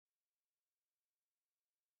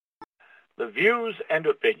The views and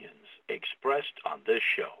opinions expressed on this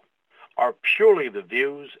show are purely the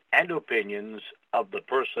views and opinions of the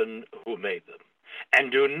person who made them,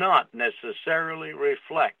 and do not necessarily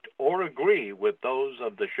reflect or agree with those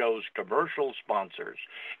of the show's commercial sponsors,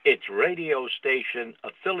 its radio station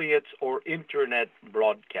affiliates, or internet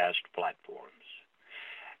broadcast platforms.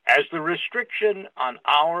 As the restriction on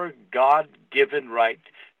our God-given right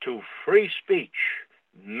to free speech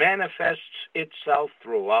manifests itself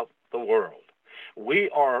throughout the world, we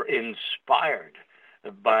are inspired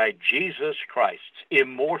by Jesus Christ's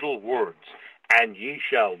immortal words, "And ye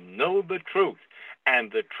shall know the truth,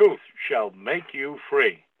 and the truth shall make you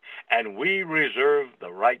free." And we reserve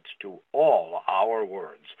the rights to all our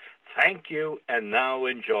words. Thank you, and now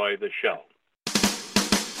enjoy the show.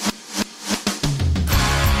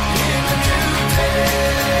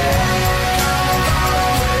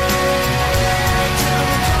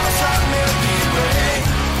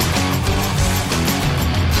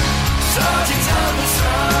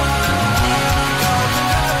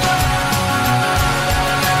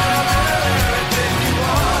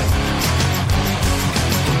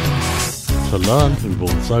 To learn who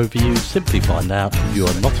rules over you, simply find out you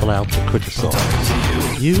are not allowed to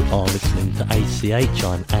criticise. You are listening to ACH,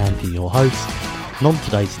 I'm Andy, your host, and on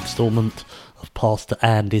today's instalment of Pastor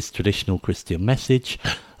Andy's Traditional Christian Message,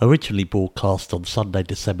 originally broadcast on Sunday,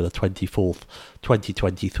 December the 24th,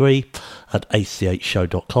 2023 at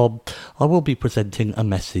achshow.com, I will be presenting a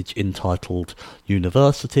message entitled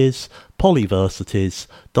Universities, Polyversities,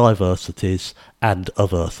 Diversities and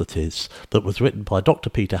Aversities that was written by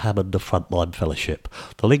Dr. Peter Hammond of Frontline Fellowship,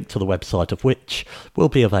 the link to the website of which will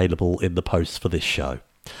be available in the post for this show.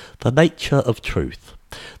 The nature of truth.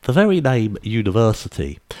 The very name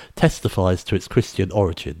university testifies to its Christian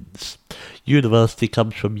origins. University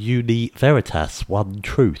comes from uni veritas, one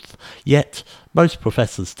truth, yet most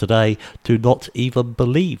professors today do not even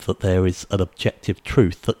believe that there is an objective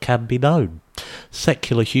truth that can be known.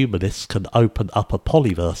 Secular humanists can open up a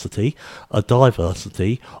polyversity, a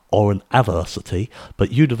diversity, or an aversity,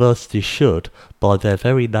 but universities should, by their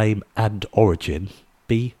very name and origin,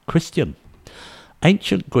 be Christian.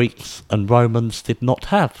 Ancient Greeks and Romans did not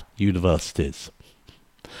have universities.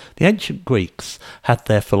 The ancient Greeks had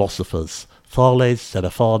their philosophers, Thales,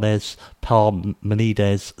 Xenophanes,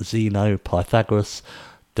 Parmenides, Zeno, Pythagoras,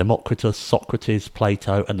 Democritus, Socrates,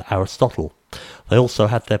 Plato, and Aristotle. They also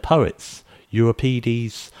had their poets,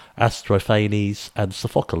 Euripides, Aristophanes, and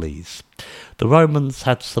Sophocles. The Romans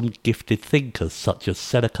had some gifted thinkers such as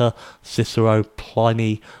Seneca, Cicero,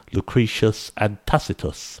 Pliny, Lucretius, and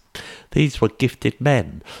Tacitus. These were gifted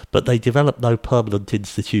men, but they developed no permanent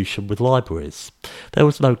institution with libraries. There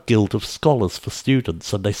was no guild of scholars for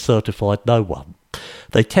students, and they certified no one.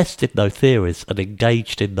 They tested no theories and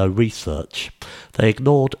engaged in no research. They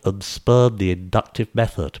ignored and spurned the inductive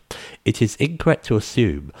method. It is incorrect to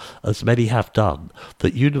assume, as many have done,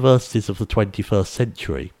 that universities of the 21st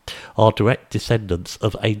century are direct descendants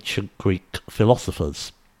of ancient Greek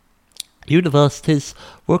philosophers. Universities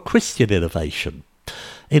were a Christian innovation.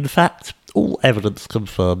 In fact, all evidence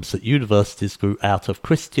confirms that universities grew out of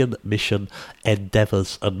Christian mission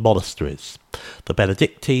endeavours and monasteries. The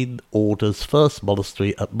Benedictine order's first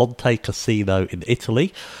monastery at Monte Cassino in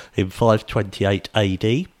Italy in 528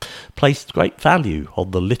 AD placed great value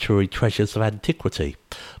on the literary treasures of antiquity.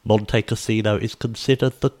 Monte Cassino is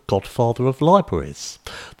considered the godfather of libraries.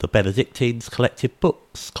 The Benedictines collected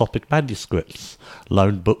books, copied manuscripts,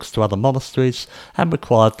 loaned books to other monasteries, and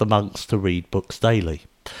required the monks to read books daily.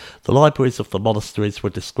 The libraries of the monasteries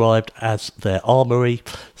were described as their armoury,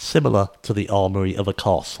 similar to the armoury of a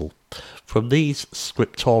castle. From these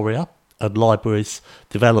scriptoria and libraries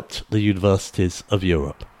developed the universities of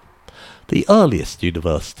Europe. The earliest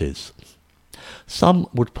universities. Some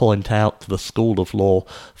would point out to the school of law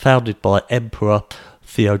founded by Emperor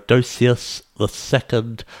Theodosius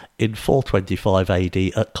II in 425 AD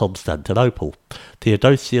at Constantinople.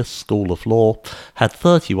 Theodosius' School of Law had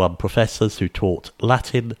 31 professors who taught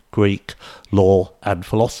Latin, Greek, law and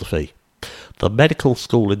philosophy. The medical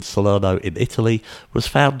school in Salerno in Italy was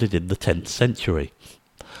founded in the 10th century.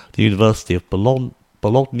 The University of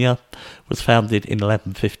Bologna was founded in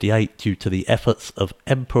 1158 due to the efforts of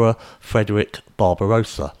Emperor Frederick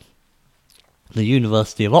Barbarossa. The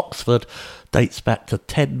University of Oxford dates back to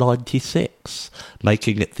 1096,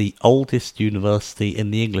 making it the oldest university in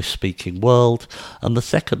the English-speaking world and the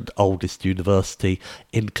second oldest university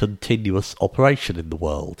in continuous operation in the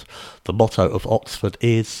world. The motto of Oxford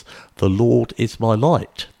is, "The Lord is my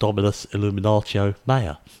light, Dominus Illuminatio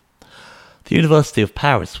Mea." The University of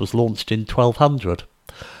Paris was launched in 1200.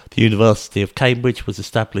 The University of Cambridge was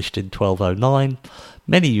established in 1209.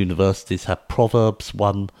 Many universities have Proverbs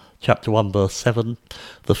 1, chapter 1, verse 7.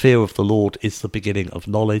 The fear of the Lord is the beginning of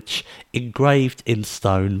knowledge, engraved in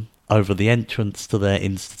stone over the entrance to their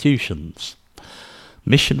institutions.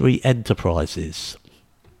 Missionary enterprises.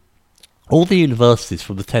 All the universities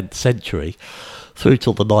from the 10th century through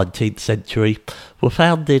till the 19th century were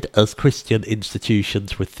founded as Christian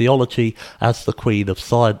institutions with theology as the queen of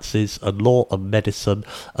sciences and law and medicine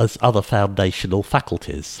as other foundational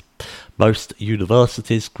faculties. Most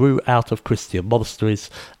universities grew out of Christian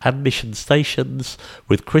monasteries and mission stations,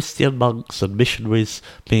 with Christian monks and missionaries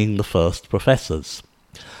being the first professors.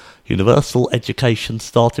 Universal education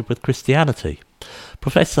started with Christianity.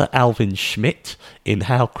 Professor Alvin Schmidt, in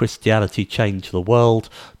How Christianity Changed the World,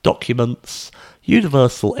 documents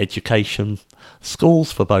universal education,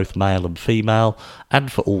 schools for both male and female,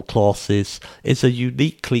 and for all classes, is a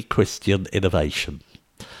uniquely Christian innovation.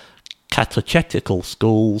 Catechetical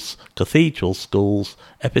schools, cathedral schools,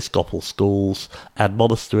 episcopal schools and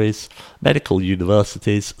monasteries, medical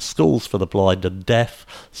universities, schools for the blind and deaf,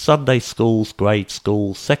 Sunday schools, grade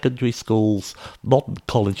schools, secondary schools, modern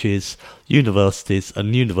colleges, universities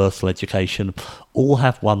and universal education all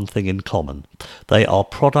have one thing in common. They are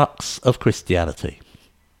products of Christianity.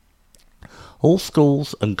 All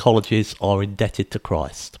schools and colleges are indebted to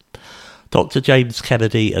Christ. Dr. James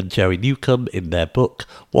Kennedy and Jerry Newcomb, in their book,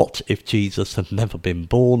 What If Jesus Had Never Been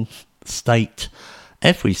Born, state,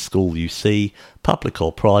 every school you see, public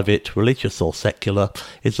or private, religious or secular,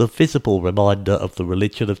 is a visible reminder of the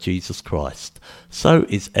religion of Jesus Christ. So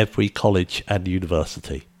is every college and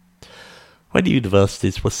university. When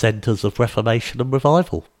universities were centres of reformation and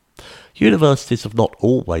revival. Universities have not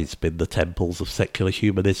always been the temples of secular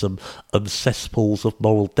humanism and cesspools of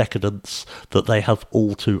moral decadence that they have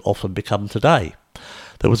all too often become today.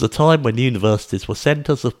 There was a time when universities were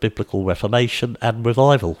centres of biblical reformation and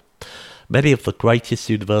revival. Many of the greatest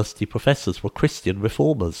university professors were Christian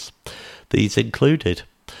reformers. These included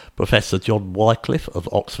Professor John Wycliffe of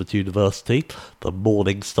Oxford University, the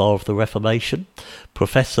morning star of the Reformation,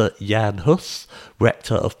 Professor Jan Hus,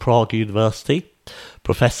 rector of Prague University,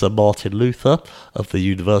 Professor Martin Luther of the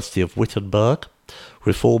University of Wittenberg,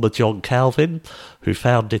 Reformer John Calvin, who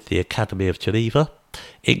founded the Academy of Geneva,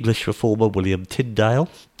 English Reformer William Tyndale,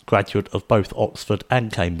 graduate of both Oxford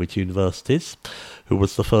and Cambridge universities, who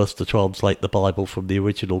was the first to translate the Bible from the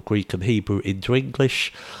original Greek and Hebrew into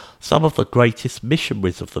English. Some of the greatest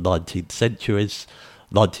missionaries of the 19th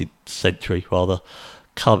century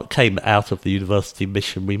came out of the university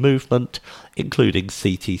missionary movement, including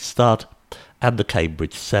C.T. Studd and the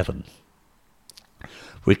Cambridge Seven.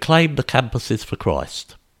 Reclaim the campuses for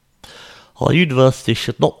Christ. Our universities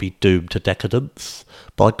should not be doomed to decadence.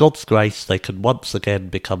 By God's grace, they can once again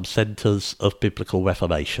become centres of biblical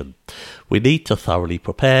reformation. We need to thoroughly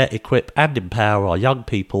prepare, equip and empower our young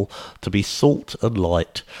people to be salt and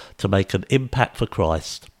light, to make an impact for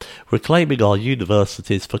Christ, reclaiming our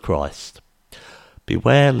universities for Christ.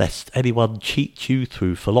 Beware lest anyone cheat you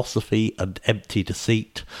through philosophy and empty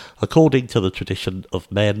deceit, according to the tradition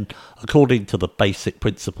of men, according to the basic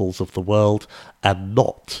principles of the world, and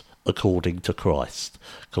not according to Christ.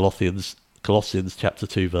 Colossians chapter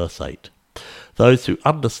 2 verse 8. Those who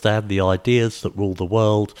understand the ideas that rule the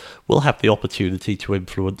world will have the opportunity to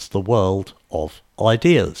influence the world of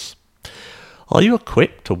ideas. Are you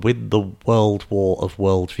equipped to win the world war of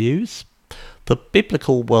worldviews? The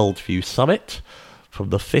Biblical Worldview Summit from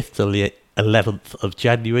the 5th to the 11th of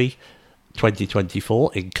January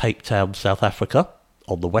 2024 in Cape Town, South Africa,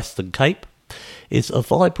 on the Western Cape, is a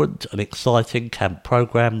vibrant and exciting camp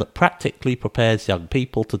programme that practically prepares young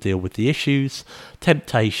people to deal with the issues,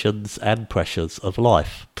 temptations and pressures of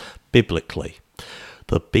life, biblically.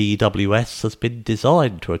 The BWS has been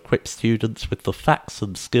designed to equip students with the facts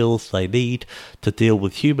and skills they need to deal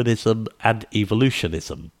with humanism and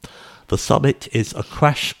evolutionism. The summit is a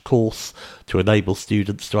crash course to enable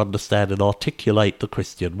students to understand and articulate the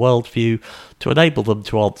Christian worldview, to enable them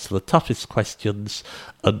to answer the toughest questions,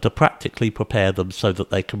 and to practically prepare them so that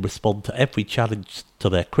they can respond to every challenge to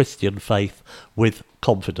their Christian faith with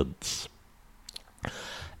confidence.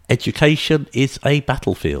 Education is a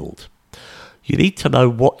battlefield. You need to know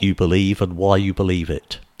what you believe and why you believe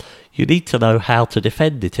it. You need to know how to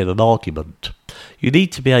defend it in an argument. You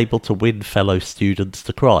need to be able to win fellow students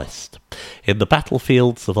to Christ. In the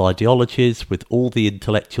battlefields of ideologies, with all the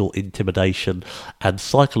intellectual intimidation and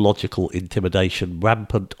psychological intimidation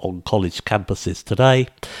rampant on college campuses today,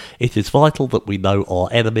 it is vital that we know our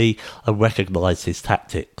enemy and recognise his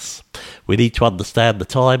tactics. We need to understand the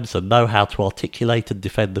times and know how to articulate and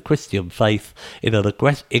defend the Christian faith in an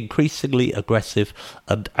increasingly aggressive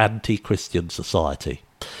and anti-Christian society.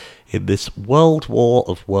 In this world war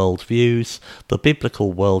of worldviews, the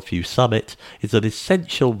Biblical Worldview Summit is an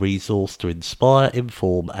essential resource to inspire,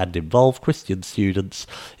 inform and involve Christian students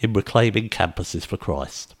in reclaiming campuses for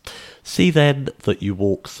Christ. See then that you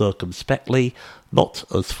walk circumspectly, not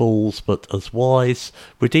as fools but as wise,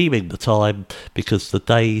 redeeming the time, because the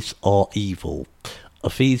days are evil.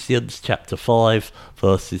 Ephesians chapter 5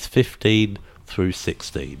 verses 15 through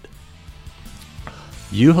 16.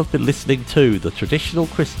 You have been listening to the traditional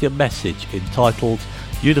Christian message entitled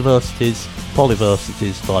Universities,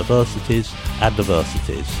 Polyversities, Diversities and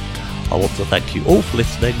Aversities. I want to thank you all for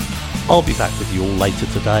listening. I'll be back with you all later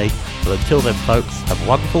today, but until then folks, have a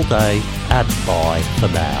wonderful day and bye for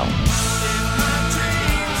now.